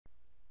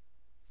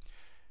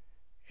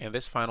In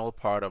this final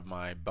part of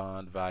my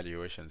bond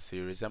valuation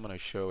series, I'm going to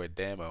show a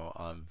demo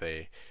on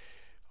the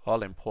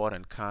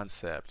all-important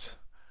concept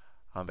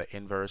on the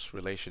inverse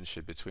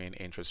relationship between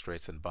interest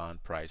rates and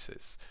bond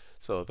prices.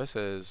 So this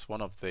is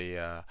one of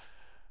the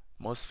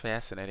most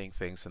fascinating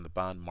things in the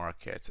bond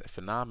market, a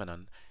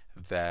phenomenon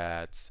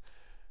that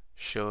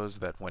shows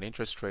that when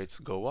interest rates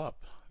go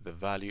up, the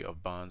value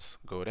of bonds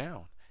go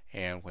down,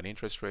 and when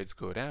interest rates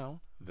go down,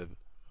 the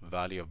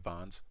value of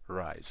bonds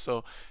rise.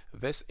 So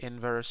this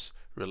inverse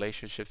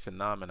relationship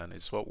phenomenon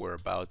is what we're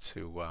about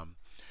to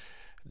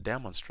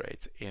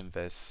demonstrate in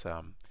this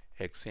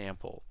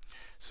example.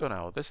 So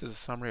now this is a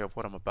summary of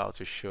what I'm about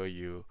to show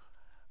you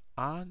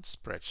on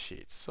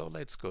spreadsheets. So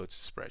let's go to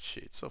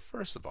spreadsheet. So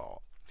first of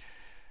all,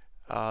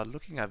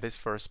 looking at this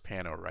first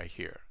panel right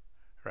here,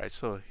 right?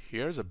 So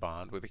here's a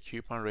bond with a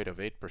coupon rate of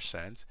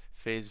 8%,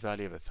 face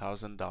value of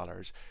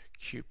 $1,000.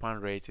 Coupon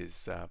rate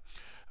is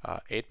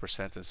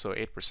 8%, and so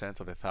 8%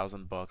 of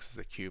 $1,000 is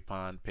the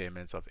coupon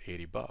payments of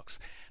 $80.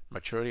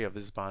 Maturity of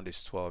this bond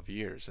is 12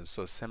 years, and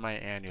so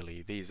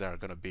semi-annually these are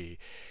going to be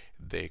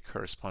the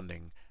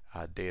corresponding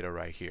data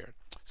right here.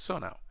 So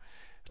now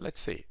let's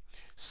see.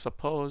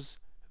 Suppose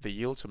the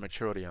yield to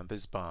maturity on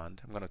this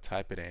bond, I'm going to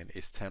type it in,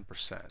 is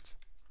 10%.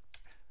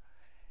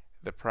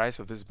 The price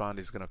of this bond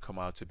is going to come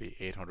out to be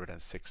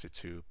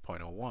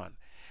 862.01.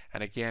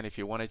 And again, if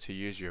you wanted to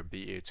use your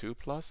BA2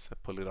 plus,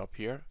 pull it up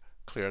here,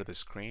 clear the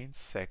screen,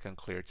 second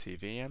clear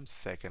TVM,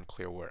 second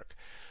clear work.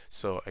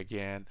 So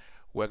again,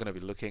 we're going to be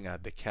looking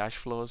at the cash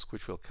flows,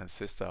 which will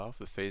consist of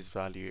the face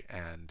value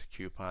and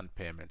coupon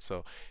payment.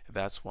 So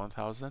that's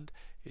 1,000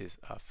 is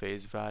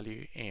face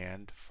value,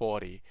 and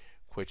 40,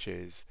 which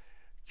is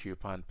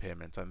coupon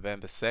payment. And then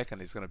the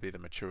second is going to be the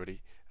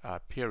maturity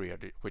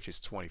period, which is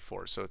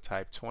 24. So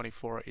type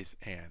 24 is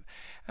N.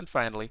 And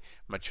finally,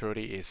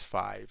 maturity is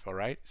 5. All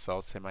right, it's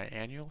all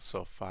semi-annual,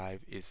 so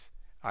 5 is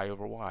I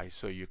over Y.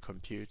 So you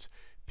compute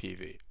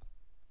PV.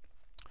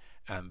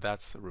 And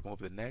that's remove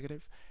the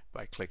negative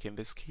by clicking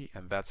this key,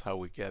 and that's how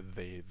we get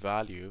the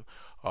value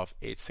of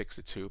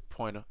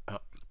 862.01.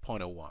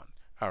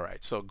 All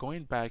right, so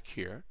going back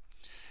here,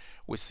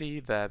 we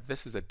see that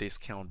this is a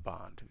discount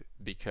bond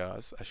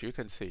because, as you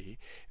can see,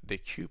 the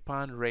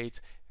coupon rate,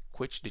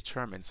 which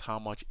determines how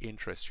much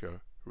interest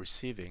you're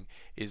receiving,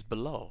 is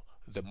below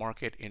the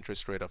market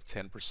interest rate of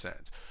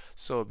 10%.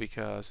 So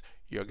because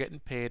you're getting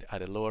paid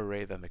at a lower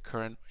rate than the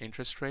current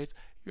interest rate,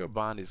 your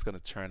bond is going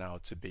to turn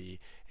out to be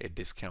a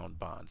discount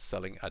bond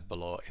selling at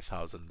below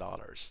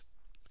 $1,000.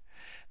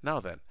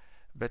 Now then,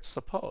 but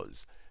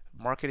suppose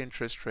market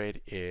interest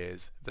rate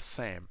is the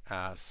same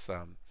as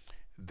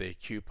the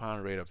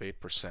coupon rate of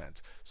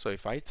 8%. So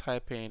if I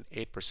type in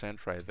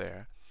 8% right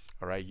there,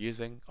 all right,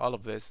 using all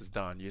of this is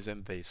done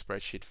using the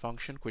spreadsheet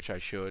function, which I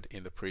showed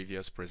in the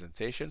previous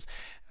presentations.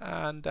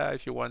 And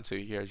if you want to,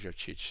 here's your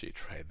cheat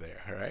sheet right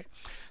there. All right.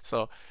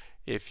 So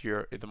if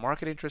the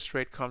market interest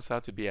rate comes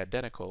out to be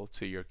identical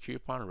to your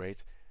coupon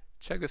rate,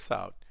 check this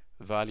out.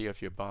 The value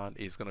of your bond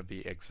is going to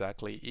be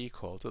exactly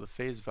equal to the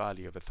face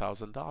value of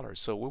 $1,000.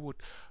 So we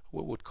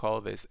would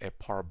call this a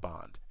par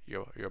bond.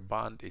 Your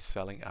bond is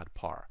selling at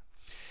par.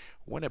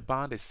 When a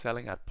bond is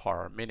selling at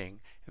par,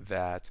 meaning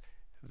that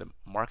the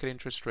market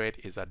interest rate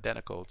is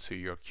identical to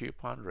your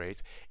coupon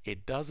rate,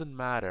 it doesn't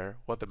matter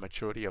what the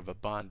maturity of a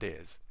bond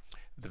is.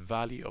 The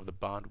value of the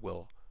bond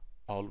will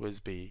always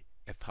be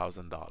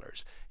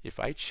 $1,000. If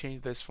I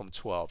change this from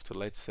 12 to,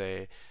 let's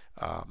say,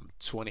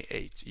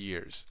 28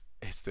 years,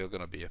 it's still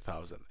going to be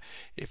 1,000.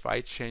 If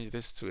I change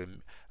this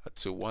to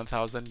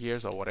 1,000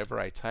 years or whatever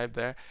I type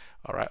there,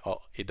 all right,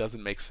 it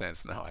doesn't make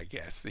sense now, I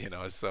guess,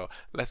 so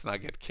let's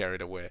not get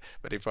carried away.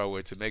 But if I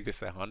were to make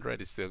this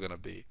 100, it's still going to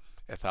be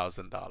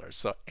 $1,000.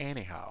 So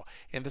anyhow,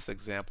 in this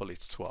example,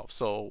 it's 12.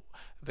 So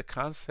the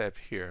concept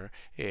here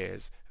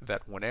is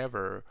that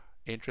whenever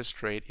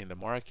interest rate in the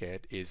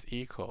market is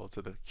equal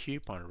to the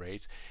coupon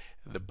rate,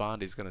 the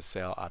bond is going to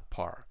sell at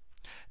par.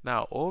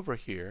 Now over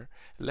here,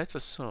 let's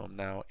assume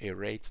now a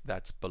rate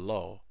that's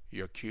below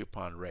your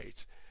coupon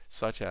rate,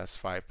 such as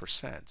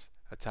 5%.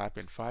 I type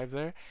in 5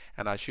 there,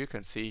 and as you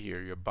can see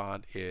here, your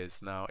bond is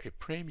now a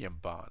premium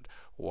bond.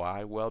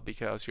 Why? Well,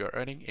 because you're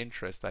earning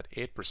interest at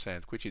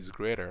 8%, which is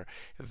greater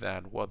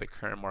than what the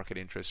current market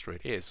interest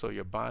rate is. So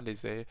your bond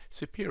is a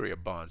superior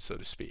bond, so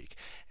to speak.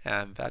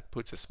 And that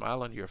puts a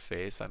smile on your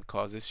face and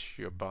causes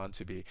your bond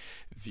to be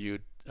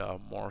viewed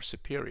more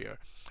superior.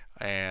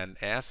 And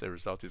as a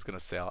result, it's going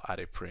to sell at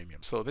a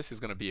premium. So this is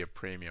going to be a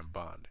premium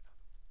bond.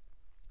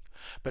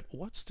 But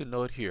what's to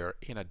note here,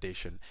 in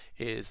addition,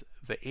 is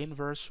the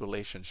inverse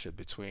relationship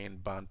between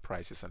bond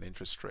prices and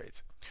interest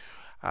rates.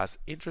 As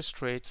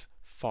interest rates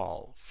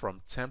fall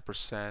from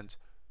 10%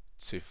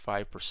 to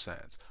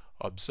 5%,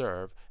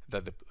 observe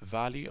that the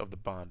value of the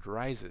bond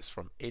rises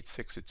from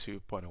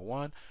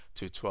 862.01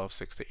 to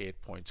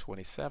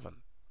 1268.27.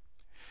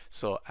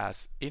 So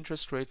as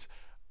interest rates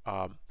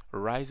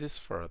rises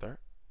further,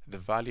 the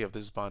value of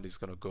this bond is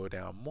going to go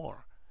down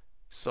more.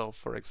 So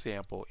for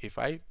example, if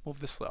I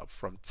move this up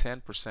from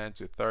 10%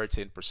 to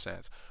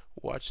 13%,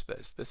 watch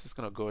this. This is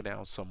going to go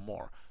down some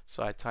more.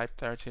 So I type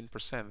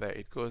 13% there,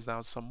 it goes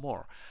down some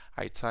more.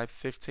 I type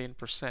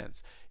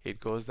 15%, it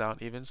goes down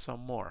even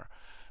some more.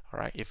 All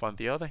right. If on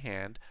the other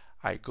hand,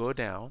 I go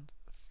down,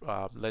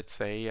 let's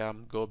say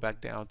go back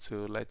down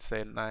to, let's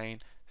say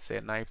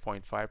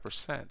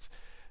 9.5%,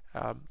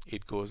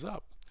 it goes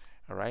up.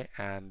 All right.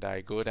 And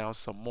I go down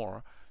some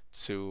more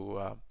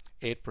to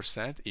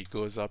 8%, it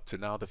goes up to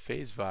now the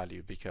face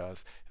value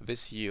because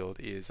this yield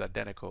is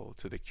identical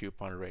to the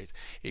coupon rate.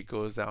 It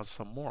goes down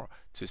some more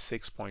to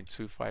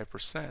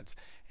 6.25%,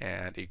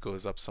 and it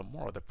goes up some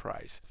more, the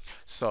price.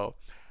 So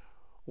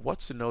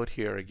what's to note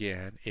here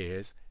again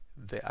is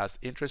that as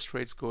interest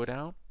rates go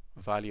down,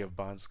 value of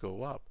bonds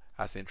go up.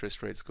 As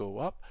interest rates go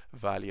up,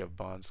 value of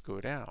bonds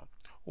go down.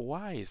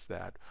 Why is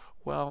that?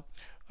 Well,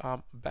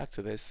 back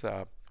to this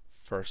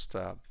first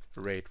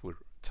rate we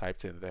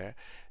typed in there.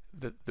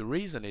 The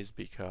reason is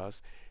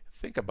because,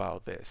 think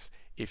about this.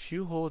 If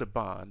you hold a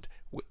bond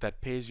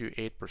that pays you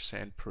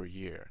 8% per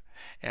year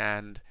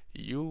and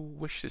you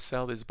wish to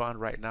sell this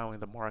bond right now in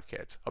the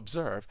market,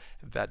 observe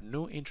that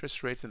new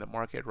interest rates in the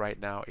market right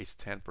now is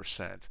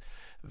 10%.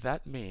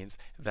 That means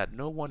that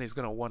no one is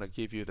going to want to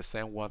give you the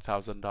same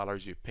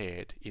 $1,000 you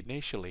paid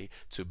initially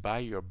to buy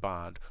your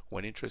bond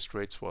when interest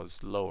rates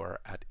was lower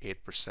at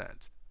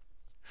 8%.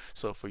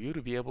 So for you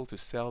to be able to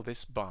sell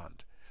this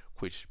bond,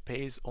 which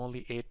pays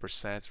only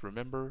 8%.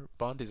 Remember,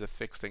 bond is a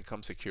fixed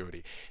income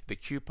security. The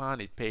coupon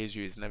it pays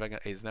you is never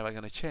going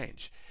to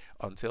change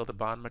until the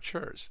bond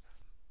matures.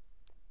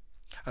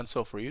 And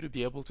so for you to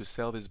be able to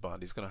sell this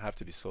bond, it's going to have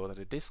to be sold at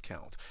a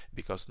discount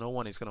because no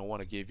one is going to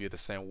want to give you the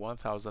same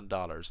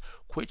 $1,000,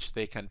 which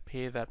they can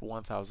pay that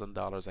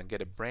 $1,000 and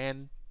get a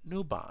brand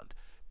new bond,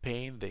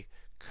 paying the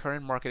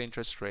current market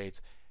interest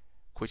rate,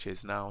 which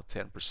is now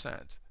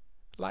 10%.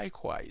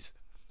 Likewise,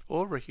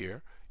 over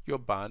here, your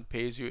bond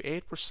pays you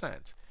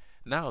 8%.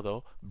 Now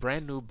though,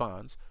 brand new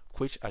bonds,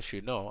 which as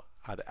you know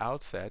at the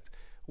outset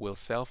will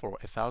sell for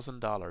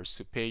 $1,000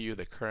 to pay you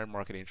the current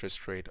market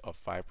interest rate of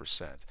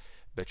 5%.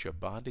 But your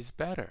bond is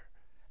better,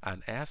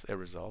 and as a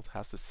result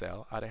has to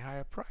sell at a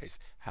higher price,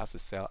 has to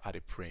sell at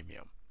a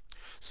premium.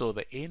 So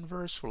the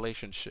inverse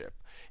relationship,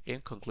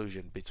 in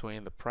conclusion,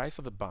 between the price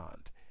of the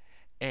bond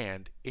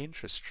and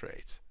interest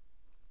rates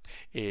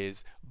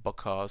is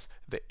because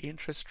the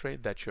interest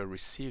rate that you're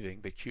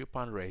receiving, the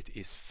coupon rate,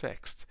 is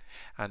fixed.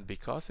 And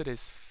because it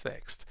is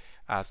fixed,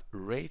 as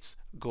rates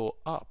go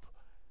up,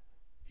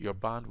 your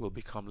bond will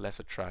become less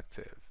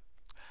attractive.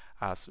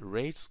 As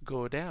rates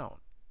go down,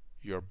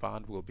 your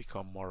bond will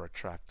become more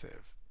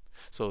attractive.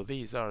 So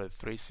these are the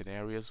three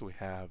scenarios we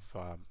have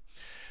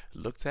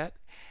looked at,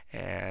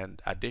 and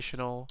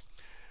additional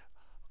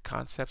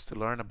concepts to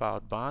learn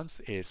about bonds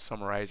is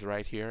summarized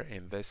right here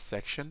in this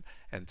section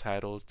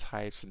entitled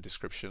Types and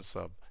Descriptions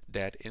of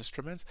Debt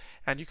Instruments,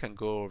 and you can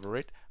go over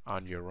it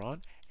on your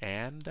own,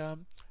 and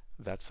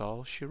that's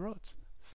all she wrote.